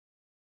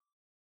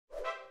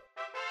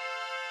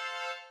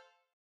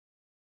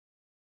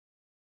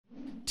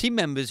Team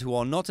members who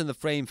are not in the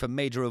frame for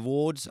major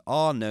awards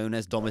are known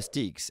as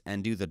domestiques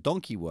and do the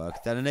donkey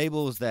work that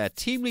enables their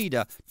team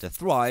leader to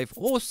thrive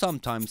or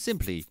sometimes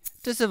simply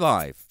to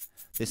survive.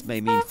 This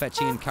may mean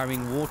fetching and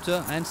carrying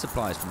water and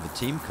supplies from the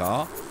team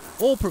car,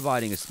 or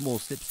providing a small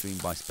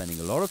slipstream by spending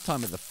a lot of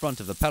time at the front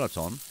of the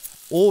peloton,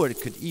 or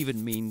it could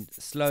even mean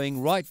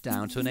slowing right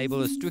down to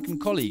enable a stricken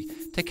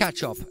colleague to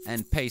catch up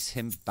and pace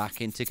him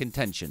back into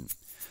contention.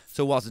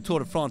 So whilst the Tour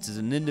de France is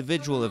an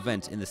individual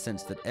event in the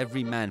sense that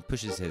every man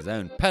pushes his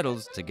own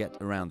pedals to get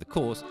around the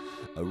course,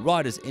 a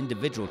rider's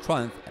individual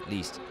triumph, at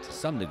least to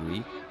some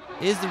degree,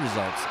 is the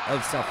result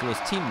of selfless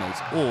teammates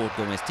or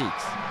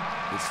domestiques.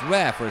 It's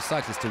rare for a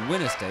cyclist to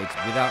win a stage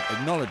without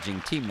acknowledging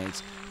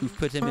teammates who've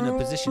put him in a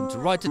position to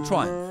ride to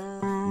triumph.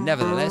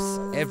 Nevertheless,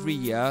 every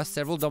year,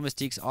 several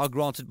domestiques are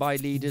granted by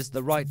leaders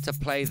the right to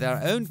play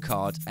their own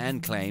card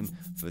and claim,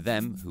 for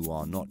them who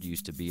are not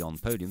used to be on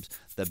podiums,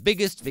 the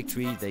biggest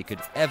victory they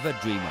could ever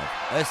dream of,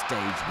 a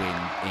stage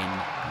win in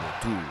Le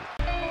Tour.